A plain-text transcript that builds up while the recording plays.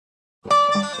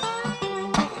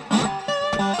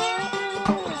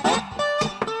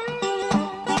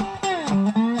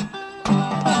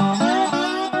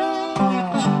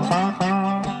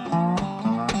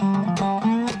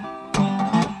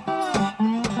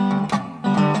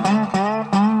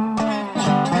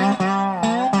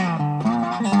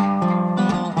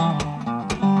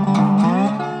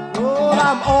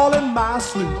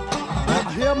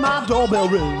Doorbell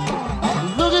ring,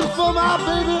 looking for my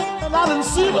baby, and I didn't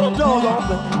see no dog on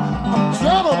me. I'm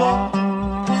trouble,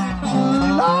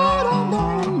 Lord, I'm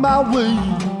on my way.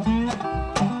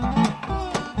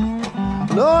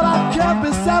 Lord, I can't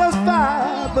be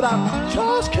satisfied, but I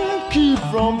just can't keep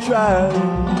from trying.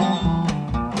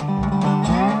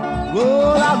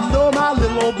 Well, I know my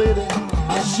little old baby,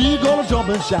 she gonna jump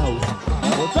and shout.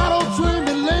 Well, if I don't treat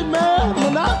me late, man,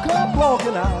 when I come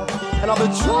walking out, and I'll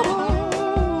be trouble.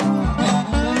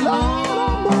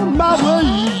 I'm on my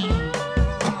way.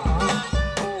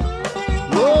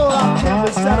 Oh, I can't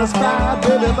be satisfied,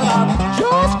 baby, but I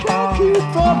just can't keep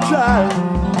from trying.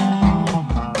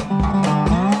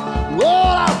 Oh,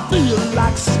 I feel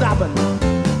like snapping,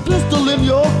 pistol in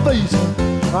your face.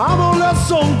 I'm on that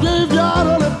some graveyard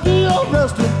and it be a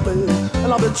resting place,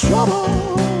 and I'm in trouble.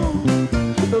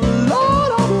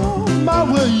 Lord, I'm on my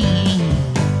way.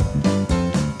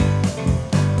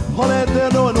 All that there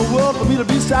no in the world for me to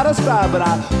be satisfied, but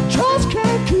I just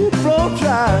can't keep from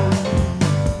trying.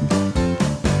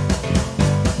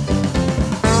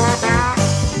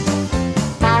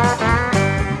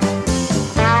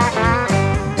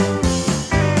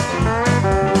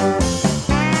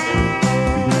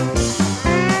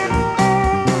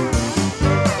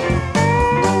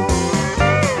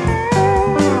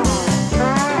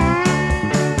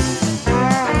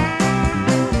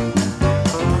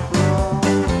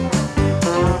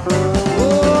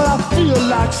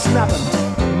 Snapping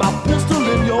my pistol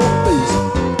in your face.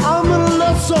 I'm in a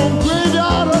left some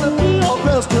graveyard and it be a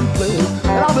resting place,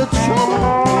 and I'm in trouble.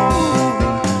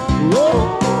 Oh,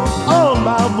 on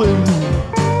my way.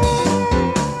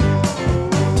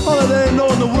 Oh, there ain't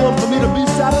no in the world for me to be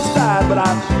satisfied, but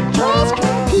I